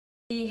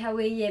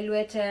Hawe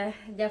lwete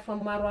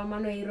jafwambo marwa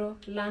manoiro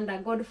Landa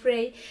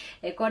Godfrey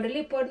kod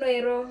lipod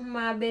noiro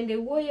ma bende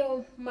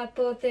wuoyo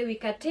mathoth ewi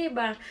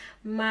katiba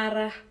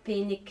mar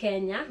piny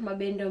Kenya ma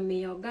bende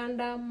omiyo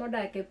oganda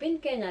modak e piny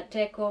Kenya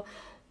teko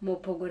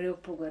mopogore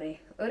opogore.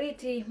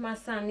 Oriti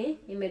masani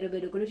imedo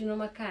bedo kod otieno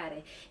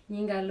makare.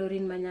 Nyinga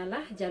Lorin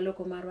Manyala,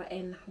 jaloko marwa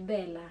en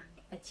Bella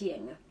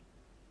Achieng'.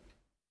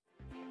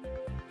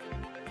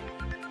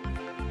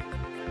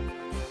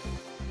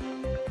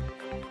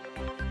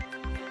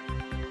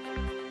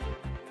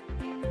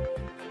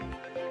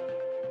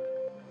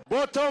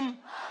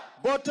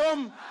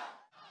 Bottom.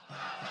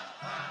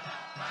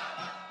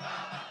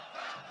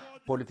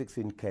 Politics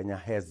in Kenya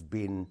has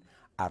been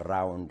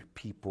around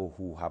people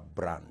who have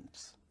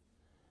brands.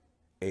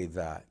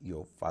 Either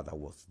your father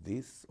was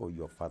this or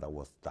your father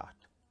was that.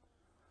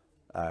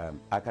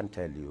 I can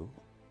tell you,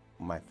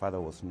 my father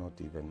was not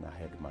even a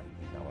headman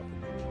in our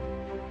village.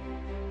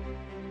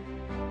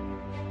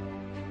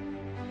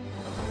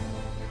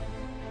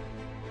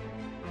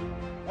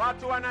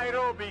 Watu wa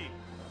Nairobi,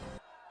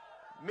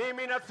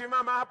 mimi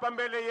nasimama hapa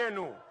mbele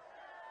yenu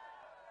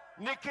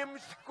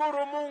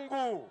nikimshukuru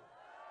Mungu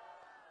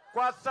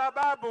kwa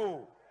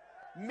sababu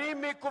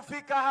mimi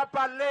kufika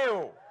hapa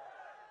leo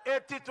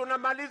eti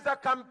tunamaliza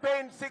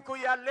campaign siku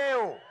ya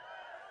leo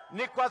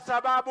ni kwa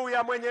sababu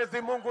ya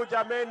Mwenyezi Mungu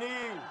jameni.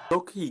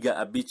 Tok higa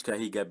abich ka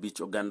higa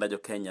abich oganda jo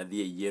Kenya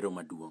dhie yiero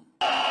maduong'.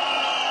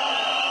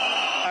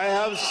 I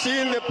have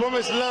seen the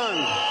promised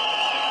land,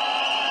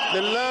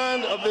 the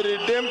land of the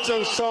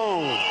redemption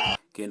song.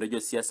 Kendo jo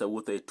siasa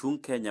wuotho e tung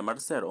Kenya mar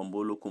sero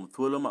ombulu kuom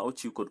thuolo ma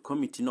ochiw kod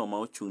komiti no ma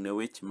ochung' ne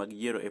weche mag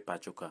yiero e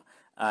pacho ka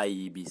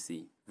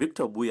IEBC.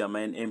 Victor Buya ma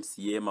en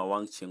MCA ma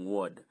Wang Cheng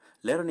Ward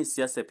lero ni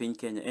siasa e piny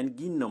Kenya en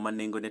gino ma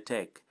nengo ne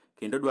tek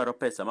kendo dwaro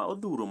pesa ma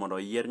odhuro mondo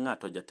oyier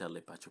ng'ato jatelo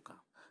e pacho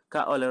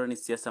ka olero ni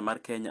siasa mar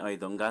Kenya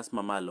oidho ngas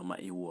mamalo ma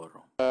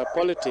iwuoro.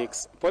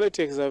 Politics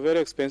is a very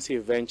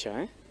expensive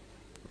venture.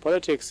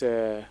 Politics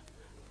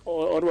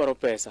odwaro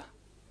pesa.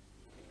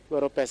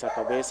 Dwaro pesa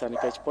kabisa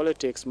nikech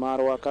politics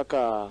marwa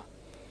kaka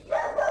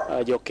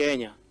jo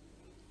Kenya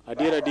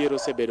adier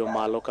osebedo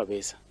malo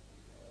kabisa.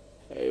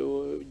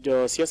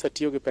 Jo siasa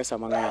tiyo gi pesa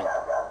mang'eny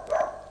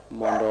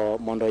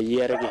mondo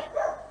yiergi.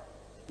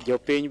 Jo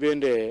piny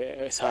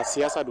bende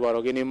siasa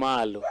dwaro gi ni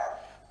malo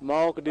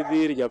ma ok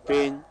didhir ja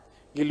piny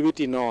gi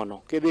lweti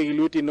nono. Kidhi gi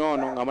lweti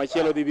nono ng'ama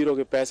chielo dhi biro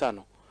gi pesa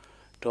no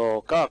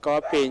to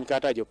kawa piny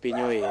kata jo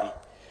piny oeri.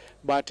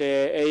 But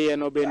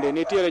eno bende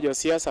nitiere jo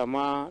siasa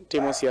ma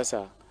timo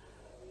siasa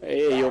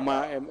yo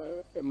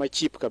ma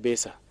cheap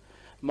kabisa.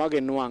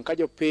 Mage nwang' ka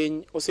jo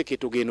piny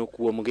oseketo geno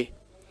kuomgi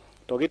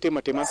to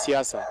gitimo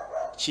siasa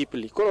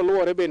cheaply. Koro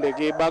luwore bende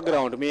gi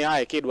background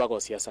miaye kidwa go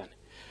siasa ni.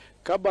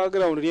 Ka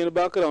background ni en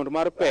background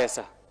mar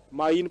pesa,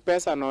 ma in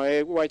pesa no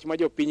e wach ma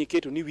jo piny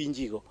keto ni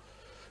winjigo,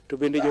 to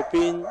bende jo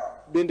piny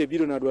bende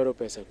biro na dwaro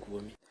pesa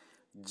kuomi.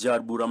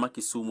 Jar bura ma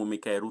Kisumu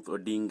Mikael Ruth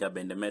Odinga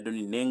bende medo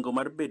ni nengo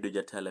mar bedo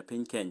jatelo e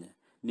piny Kenya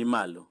ni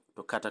malo,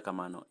 to kata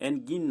kamano en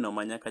gino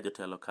ma nyaka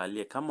jotelo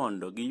kalie ka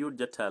mondo giyud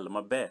jatelo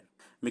maber.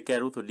 Mikael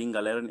Ruth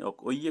Odinga lero ni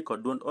ok oyie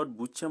kod duond od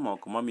buche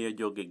moko mamiyo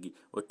jogegi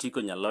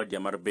otiko nyalodia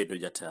mar bedo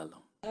jatelo.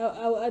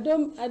 I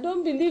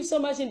don't believe so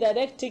much in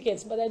direct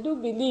tickets, but I do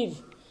believe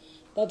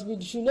that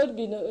we should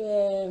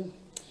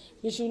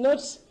not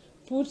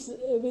put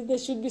there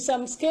should be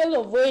some scale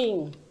of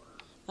weighing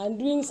and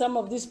doing some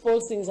of these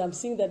polls things. I'm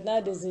seeing that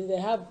nowadays they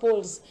have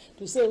polls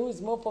to say who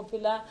is more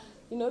popular,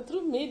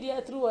 through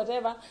media, through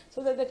whatever,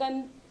 so that they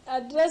can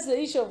address the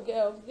issue of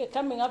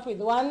coming up with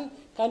one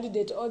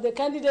candidate, or the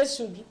candidates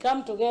should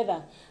come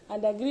together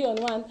and agree on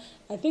one.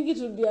 I think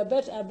it would be a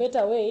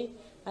better way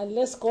and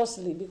less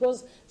costly,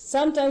 because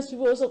sometimes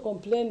people also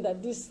complain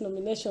that these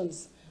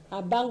nominations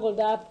are bungled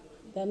up,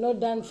 they're not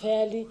done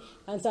fairly,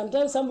 and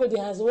sometimes somebody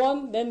has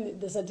won, then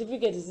the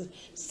certificate is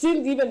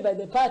still given by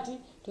the party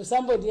to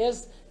somebody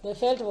else they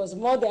felt was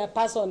more their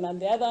person than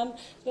the other one.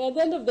 So at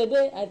the end of the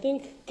day, I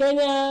think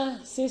Kenya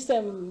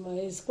system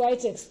is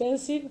quite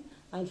expensive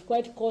and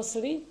quite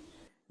costly.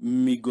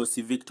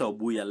 Migosi Victor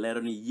Obuya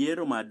lero ni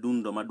yiero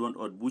madundo maduond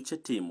od buche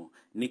timo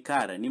ni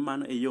kare ni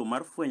mano e yo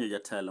mar fwenyo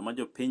jatelo ma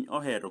jo piny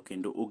ohero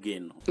kendo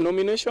ogeno.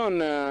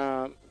 Nomination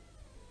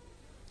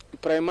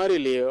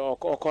primarily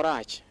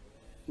okorach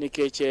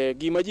nikech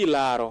gima ji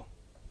laro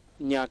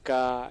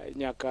nyaka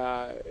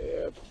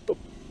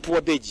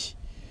puodheji.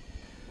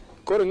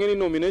 Koro ng'eni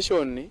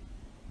nomination ni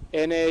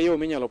en yo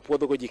minyalo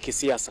puodhogo ji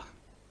kisiasa.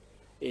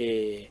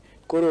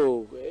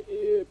 Koro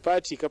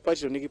party ka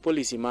party to nigi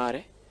policy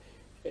mare.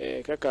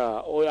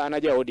 Kaka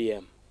anaja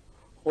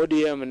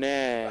ODM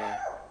ne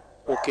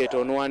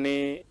oketo nwa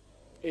ni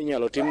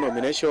inyalo tim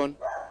nomination,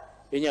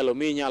 inyalo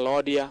mi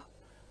nyalodia,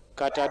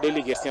 kata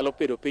delegates nyalo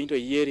pedo piny to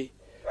yieri.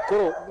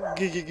 Koro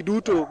gigi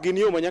duto gin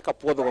yo manyaka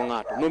puodho go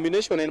ng'ato.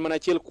 Nomination en mana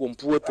achiel kuom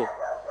puotho.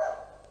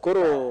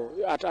 Koro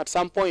at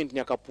some point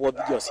nyaka puodh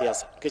jo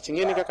siasa. Kech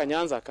ng'eni kaka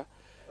Nyanza ka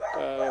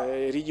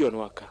region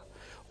waka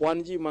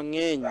wan ji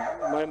mang'eny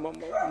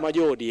ma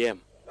jo ODM.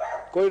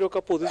 Koro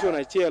ka position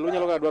achiel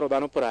unyalo ga dwaro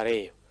dhano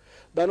 20.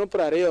 Dhano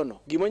 20 no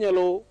gima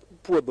nyalo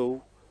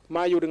puodhou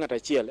ma yud ng'at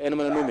achiel en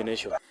mana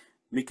nomination.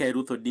 Mikai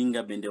Ruth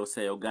Odinga bende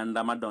oseyo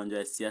oganda madonjo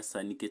e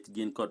siasa nikech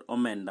gin kod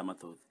omenda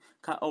mathoth.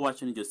 Ka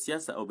owacho ni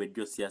josiasa obed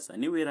josiasa,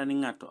 ni wira ni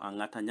ng'ato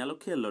ang'ata nyalo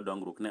kelo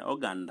dongruok ne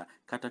oganda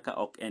kata ka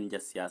ok en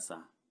jasiasa.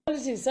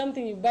 Politics is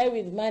something you buy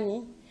with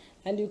money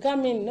and you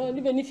come in, no,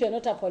 even if you're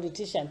not a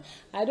politician.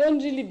 I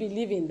don't really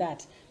believe in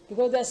that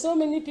because there are so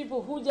many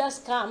people who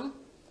just come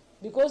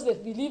because they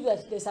believe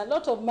that there's a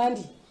lot of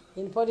money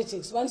in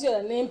politics. Once you're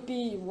an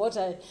MP,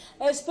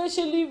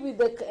 especially with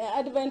the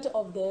advent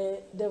of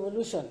the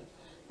devolution.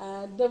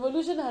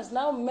 Devolution has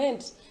now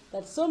meant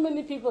that so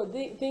many people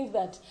think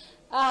that,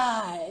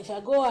 if I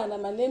go and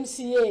I'm an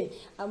MCA,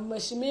 I'm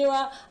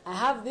Mheshimiwa, I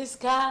have this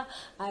car,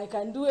 I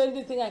can do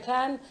everything I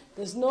can,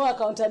 there's no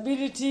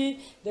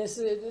accountability,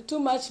 there's too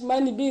much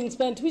money being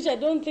spent, which I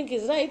don't think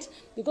is right,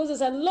 because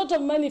there's a lot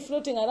of money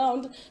floating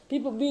around,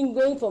 people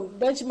going from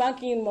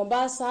benchmarking in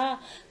Mombasa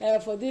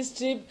for this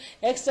trip,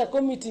 extra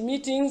committee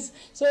meetings.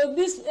 So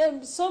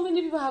so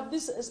many people have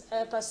this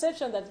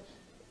perception that,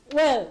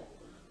 well,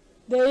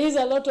 there is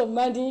a lot of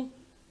money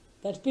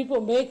that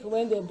people make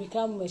when they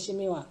become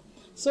Mheshimiwa.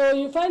 So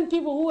you find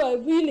people who are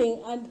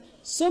willing, and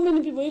so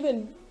many people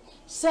even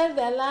sell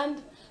their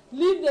land,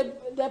 leave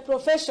their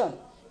profession.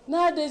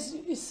 Nowadays,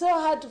 it's so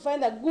hard to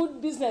find a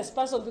good business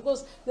person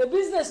because the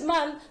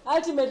businessman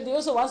ultimately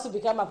also wants to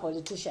become a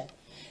politician.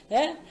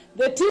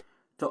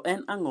 To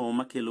en ang'o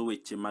makelo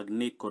weche mag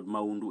nek kod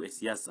maundu e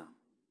siasa?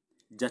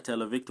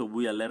 Jatelo Victor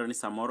Buya lero ni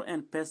samoro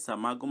en pesa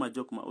mago ma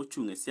jok ma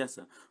ochung' e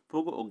siasa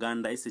pogo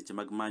oganda e seche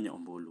mag manyo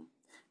ombulu.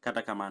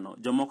 Kata kamano,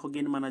 jomoko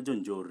gin mana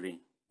jonjore.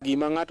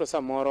 Gima ng'ato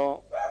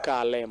samoro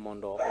kale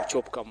mondo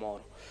ochop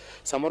kamoro.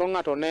 Samoro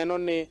ng'ato neno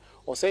ni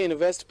ose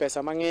invest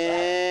pesa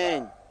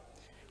mang'eny.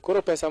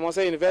 Koro pesa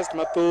mose invest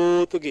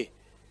mathoth gi.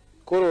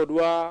 Koro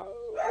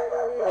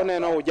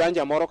oneno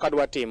ujanja moro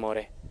kadwa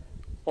timore.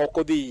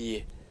 Ok odhi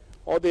yie.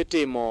 Odhi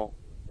timo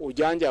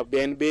ujanja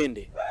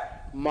bende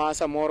ma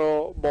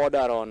samoro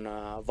border on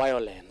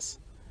violence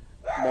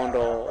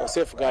mondo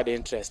safeguard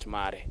interest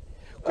mare.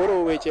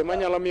 Koro weche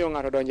manyalo miyo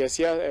ng'ato donjo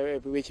e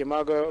weche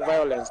mag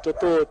violence to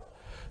thoth,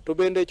 to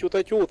bende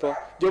chutho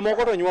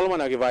jomoko to nyuol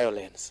mana gi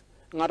violence.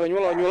 Ng'ato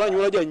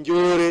nyuola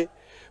janjore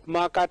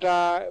ma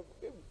kata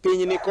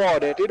piny ni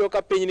kode, tido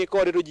ka piny ni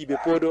kode to jibe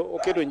podo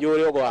oketo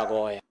njore ogo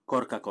agoya.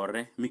 Korka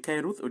kore,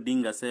 Mikai Ruth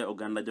Odinga se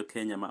oganda jo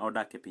Kenya ma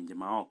odak e pinje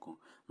maoko,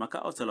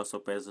 maka oseloso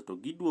pesa to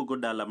giduogo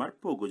dala mar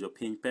pogo jo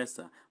piny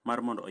pesa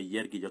mar mondo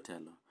oyier gi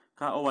jotelo.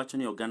 Ka owacho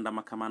ni oganda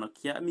makamano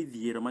kia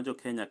midhiero ma jo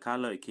Kenya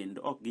kalo e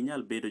kendo ok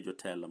ginyal bedo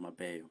jotelo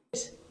mabeyo.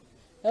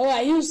 Oh,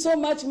 I use so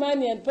much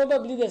money and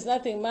probably there's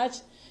nothing much.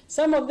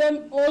 Some of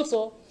them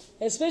also,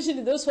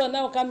 especially those who are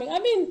now coming, I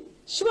mean,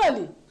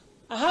 surely,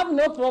 I have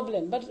no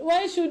problem. But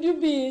why should you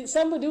be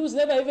somebody who's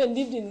never even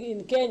lived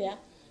in Kenya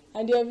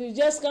and you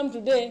just come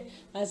today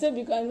and say,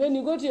 and when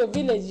you go to your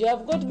village, you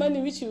have got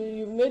money which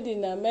you made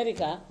in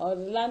America or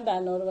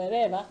London or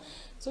wherever.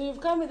 So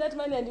you've come with that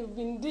money and you've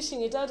been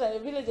dishing it out and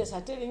your villagers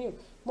are telling you,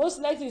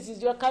 most likely it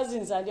is your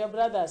cousins and your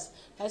brothers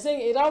are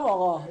saying,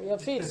 Iramogo, your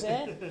feet,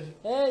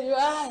 you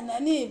are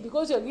nani,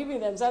 because you're giving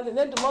them something,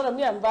 then tomorrow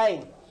me I'm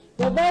buying.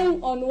 You're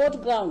buying on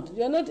what ground?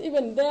 You're not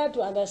even there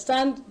to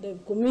understand the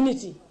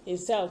community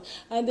itself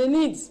and the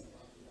needs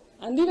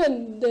and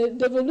even the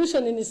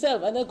devolution in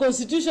itself and the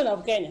constitution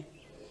of Kenya.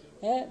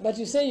 But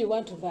you say you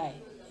want to buy.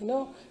 You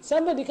know,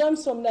 somebody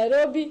comes from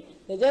Nairobi,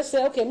 they just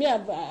say, okay, me, I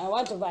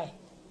want to buy.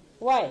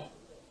 Why?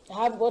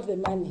 I have got the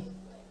money.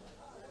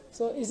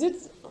 So is it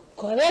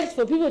correct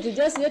for people to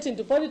just get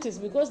into politics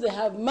because they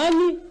have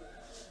money,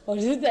 or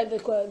is it that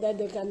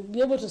they can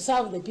be able to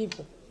serve the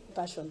people?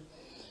 Passion.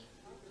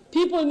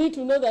 People need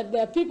to know that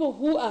there are people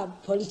who are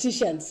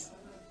politicians,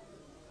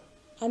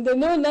 and they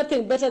know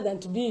nothing better than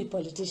to be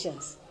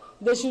politicians.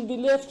 They should be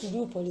left to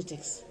do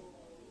politics,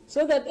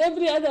 so that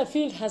every other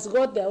field has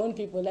got their own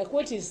people. Like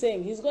what he's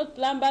saying, he's got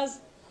plumbers,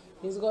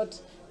 he's got.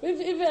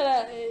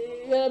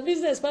 If you're a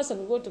business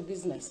person, go to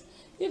business.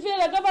 If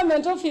you're a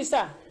government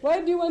officer,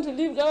 why do you want to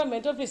leave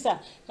government officer?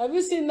 Have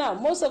you seen now?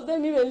 Most of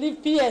them even leave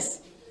PS,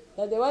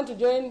 that they want to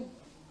join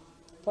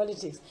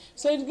politics.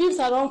 So it gives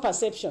a wrong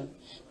perception.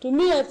 To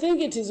me, I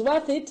think it is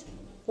worth it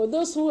for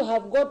those who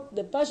have got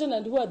the passion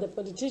and who are the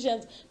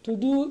politicians to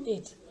do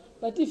it.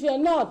 But if you're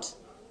not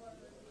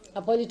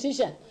a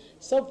politician,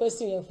 stop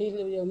wasting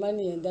your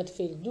money in that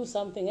field. Do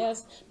something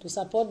else to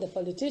support the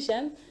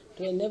politician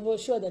to enable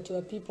sure that you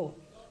are people.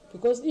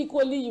 Because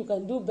equally you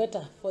can do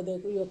better for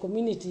your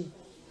community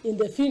in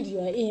the field you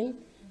are in,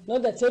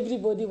 not that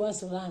everybody wants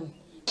to run.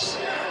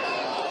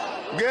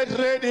 Get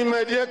ready,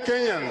 my dear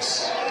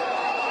Kenyans,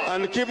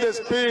 and keep the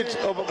spirit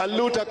of a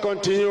luta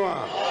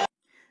continua.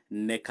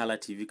 Ne Kala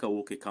TV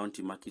kawuok e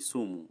kaunti ma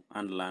Kisumu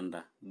and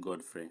Landa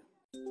Godfrey.